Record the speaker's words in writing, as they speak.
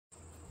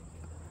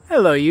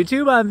Hello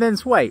YouTube, I'm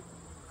Vince White.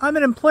 I'm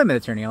an employment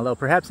attorney, although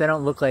perhaps I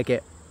don't look like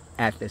it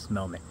at this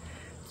moment.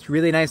 It's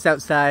really nice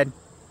outside,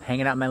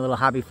 hanging out in my little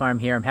hobby farm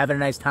here. I'm having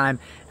a nice time,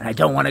 and I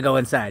don't want to go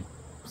inside.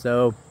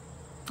 So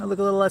I look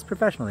a little less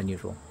professional than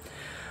usual.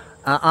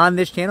 On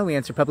this channel, we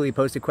answer publicly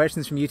posted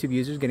questions from YouTube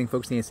users, getting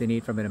folks the answer they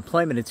need from an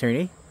employment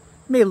attorney.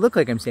 It may look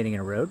like I'm standing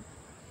in a road.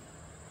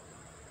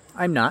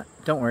 I'm not.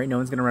 Don't worry, no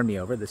one's going to run me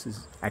over. This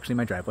is actually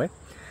my driveway.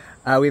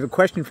 We have a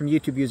question from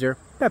YouTube user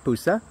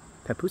Pepusa.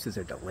 Pepusas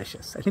are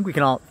delicious. I think we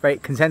can all,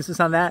 right, consensus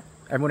on that?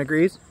 Everyone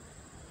agrees?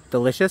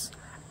 Delicious?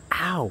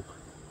 Ow!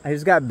 I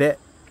just got bit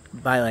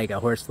by like a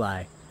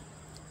horsefly.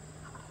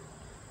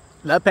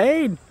 The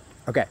pain!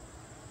 Okay.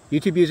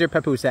 YouTube user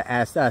Pepusa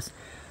asked us,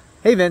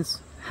 hey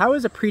Vince, how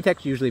is a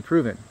pretext usually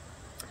proven?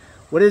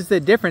 What is the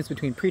difference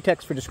between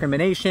pretext for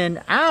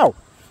discrimination? Ow!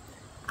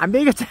 I'm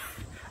being attacked.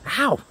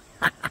 Ow!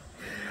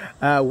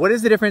 What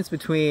is the difference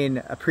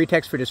between a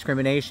pretext for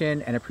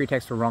discrimination and a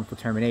pretext for wrongful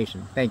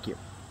termination? Thank you.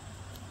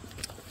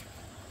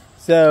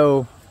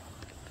 So,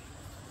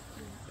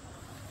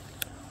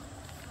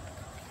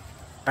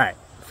 alright,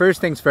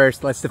 first things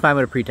first, let's define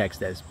what a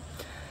pretext is.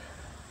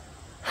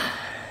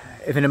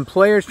 If an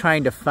employer is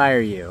trying to fire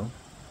you,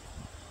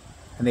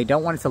 and they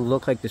don't want it to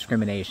look like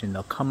discrimination,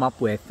 they'll come up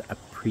with a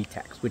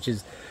pretext, which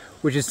is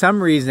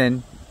some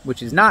reason,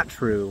 which is not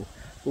true,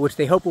 but which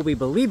they hope will be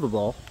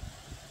believable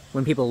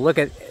when people look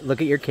at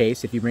your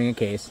case, if you bring a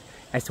case,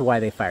 as to why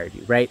they fired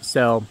you, right?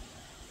 So,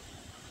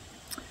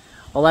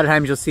 a lot of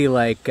times you'll see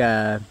like,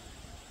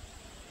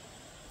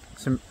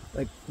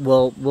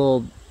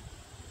 we'll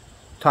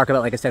talk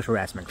about like a sexual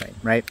harassment claim,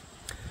 right?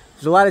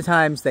 There's a lot of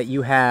times that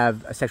you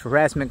have a sexual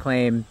harassment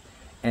claim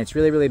and it's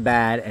really, really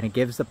bad, and it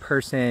gives the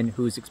person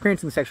who's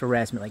experiencing sexual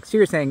harassment like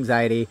serious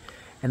anxiety,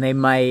 and they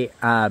might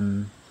not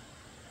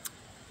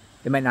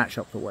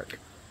show up for work.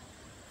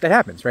 That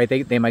happens, right?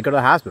 They might go to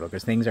the hospital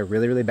because things are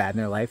really, really bad in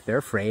their life. They're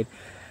afraid.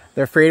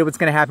 They're afraid of what's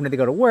going to happen if they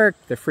go to work.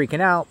 They're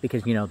freaking out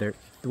because, you know, the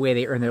way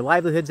they earn their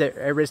livelihoods at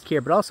risk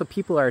here, but also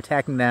people are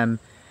attacking them.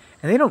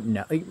 And they don't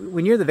know.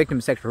 When you're the victim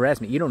of sexual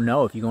harassment, you don't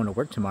know if you're going to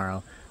work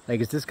tomorrow.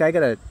 Like, is this guy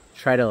gonna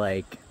try to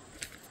like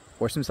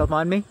force himself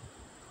on me?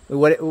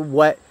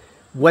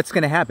 What's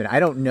gonna happen? I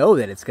don't know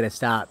that it's gonna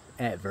stop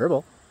at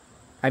verbal.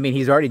 I mean,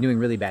 he's already doing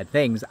really bad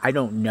things. I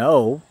don't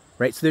know,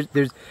 right? So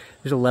there's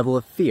a level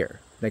of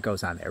fear that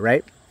goes on there,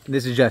 right?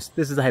 This is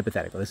a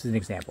hypothetical. This is an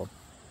example.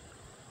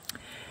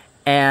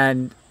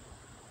 And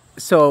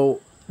so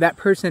that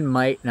person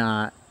might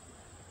not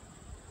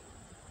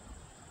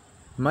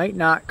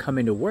come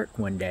into work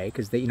one day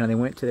because they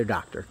went to their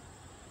doctor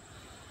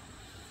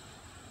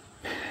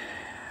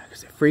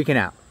because they're freaking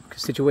out.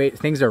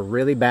 Things are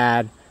really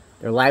bad.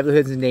 Their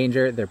livelihood's in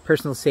danger. Their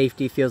personal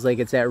safety feels like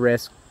it's at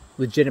risk,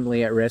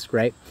 legitimately at risk,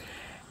 right?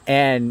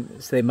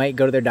 And so they might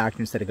go to their doctor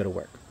instead of go to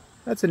work.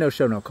 That's a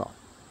no-show, no-call.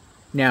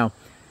 Now,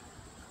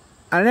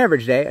 on an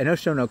average day, a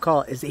no-show,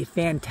 no-call is a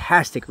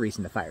fantastic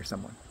reason to fire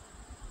someone,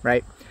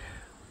 right?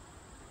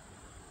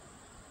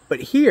 But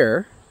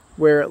here,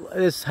 where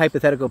this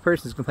hypothetical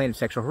person is complaining of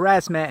sexual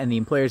harassment and the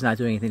employer is not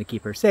doing anything to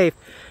keep her safe,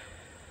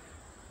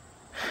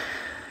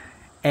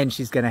 and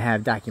she's going to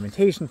have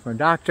documentation from a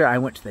doctor. I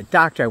went to the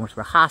doctor, I went to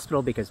the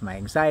hospital because of my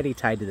anxiety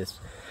tied to this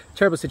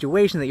terrible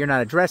situation that you're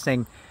not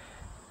addressing.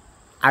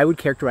 I would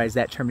characterize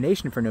that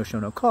termination for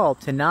no-show, no-call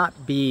to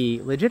not be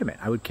legitimate.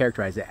 I would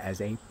characterize it as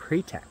a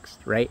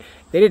pretext, right?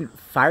 They didn't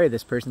fire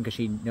this person because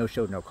she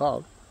no-showed,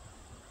 no-called,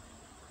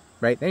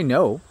 right? They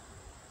know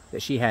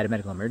that she had a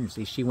medical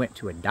emergency. She went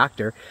to a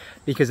doctor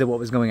because of what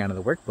was going on in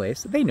the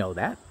workplace. They know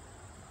that.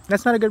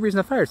 That's not a good reason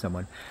to fire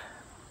someone.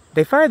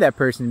 They fired that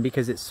person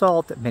because it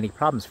solved many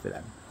problems for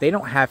them. They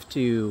don't have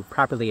to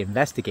properly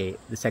investigate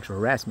the sexual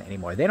harassment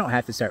anymore. They don't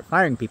have to start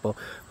firing people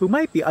who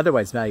might be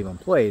otherwise valuable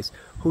employees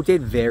who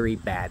did very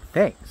bad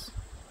things,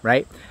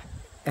 right?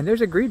 And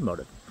there's a greed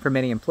motive for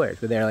many employers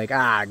where they're like,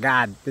 ah,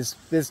 God,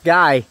 this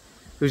guy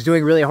who's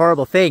doing really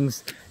horrible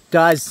things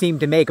does seem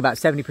to make about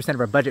 70% of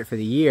our budget for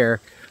the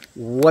year.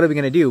 What are we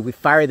going to do? We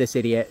fire this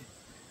idiot.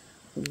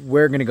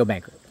 We're going to go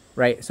bankrupt,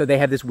 right? So they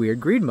have this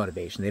weird greed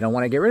motivation. They don't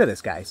want to get rid of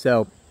this guy.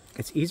 So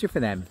it's easier for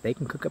them if they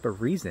can cook up a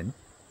reason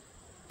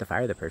to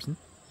fire the person.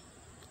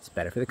 It's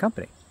better for the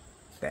company.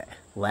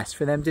 Less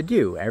for them to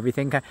do.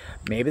 Everything,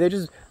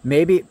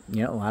 maybe,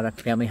 a lot of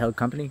family-held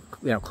company,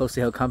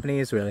 closely held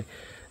companies where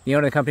the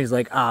owner of the company is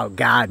like, oh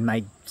God,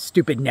 my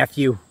stupid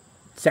nephew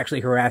sexually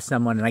harassed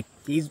someone, and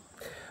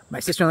my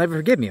sister will never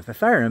forgive me if I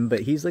fire him, but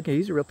he's a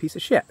real piece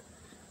of shit,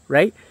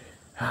 right?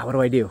 What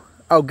do I do?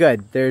 Oh,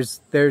 good. There's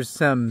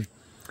some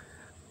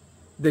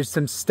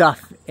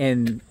stuff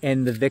in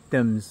the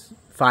victim's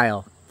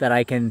file that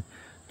I can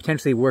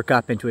potentially work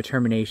up into a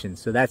termination.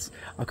 So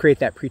I'll create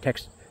that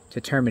pretext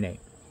to terminate.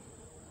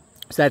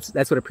 So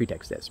that's what a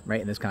pretext is, right,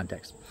 in this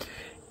context.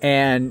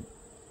 And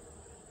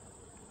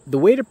the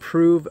way to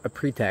prove a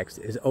pretext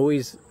is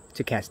always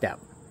to cast doubt.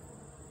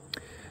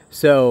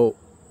 So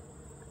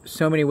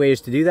many ways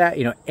to do that.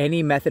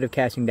 Any method of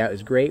casting doubt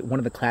is great. One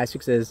of the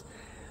classics is,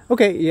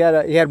 okay, you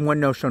had one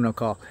no-show,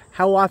 no-call.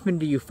 How often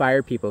do you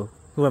fire people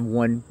who have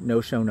one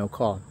no-show,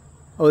 no-call?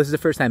 oh, this is the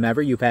first time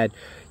ever you've had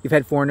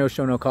 4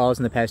 no-show, no-calls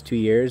in the past 2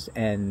 years,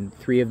 and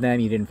 3 of them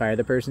you didn't fire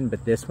the person,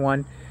 but this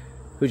one,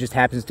 who just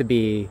happens to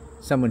be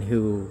someone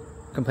who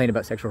complained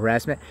about sexual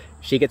harassment,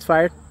 she gets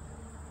fired.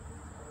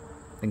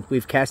 I think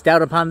we've cast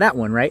doubt upon that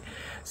one, right?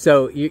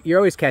 So you're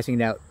always casting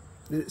doubt.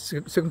 So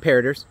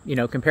comparators, you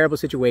know, comparable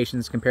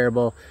situations,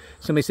 comparable,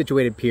 similarly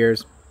situated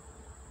peers.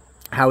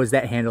 How is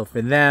that handled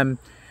for them?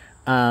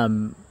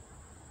 Timing,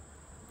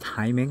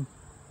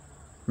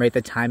 right?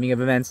 The timing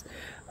of events.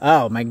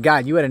 Oh my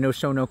God, you had a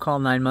no-show, no-call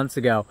 9 months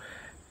ago,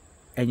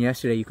 and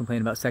yesterday you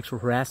complained about sexual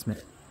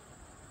harassment.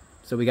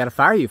 So we got to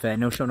fire you for that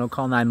no-show,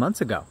 no-call 9 months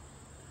ago.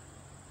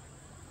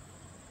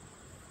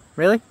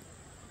 Really?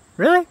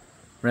 Really?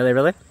 Really,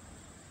 really?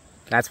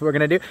 That's what we're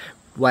going to do?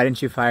 Why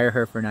didn't you fire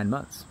her for 9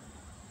 months?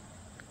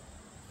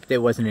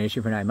 It wasn't an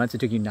issue for 9 months. It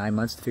took you 9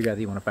 months to figure out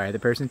that you want to fire the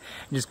person.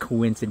 And just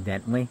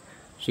coincidentally,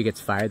 she gets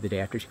fired the day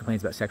after she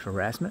complains about sexual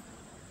harassment.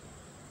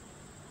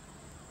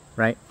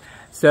 Right?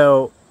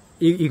 So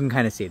you can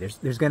kind of see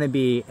there's going to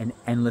be an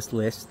endless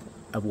list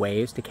of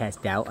ways to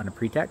cast doubt on a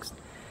pretext.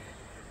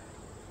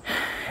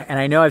 And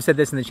I know I've said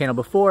this in the channel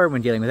before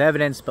when dealing with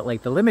evidence, but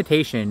like the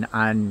limitation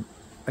on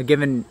a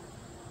given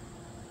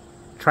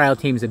trial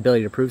team's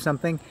ability to prove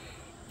something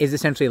is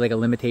essentially like a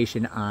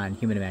limitation on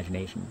human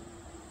imagination.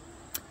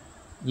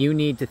 You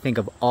need to think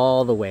of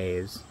all the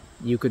ways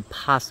you could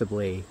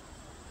possibly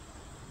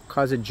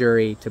cause a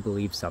jury to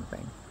believe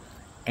something.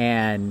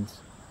 And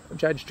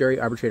judge, jury,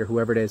 arbitrator,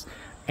 whoever it is,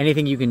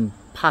 anything you can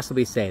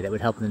possibly say that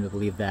would help them to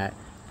believe that,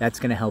 that's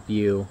going to help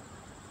you.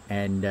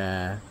 And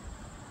I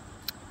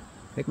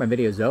think my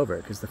video is over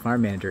because the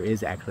farm manager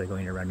is actually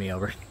going to run me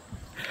over.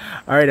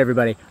 All right,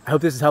 everybody. I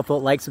hope this is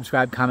helpful. Like,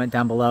 subscribe, comment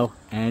down below,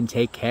 and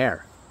take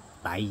care.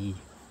 Bye.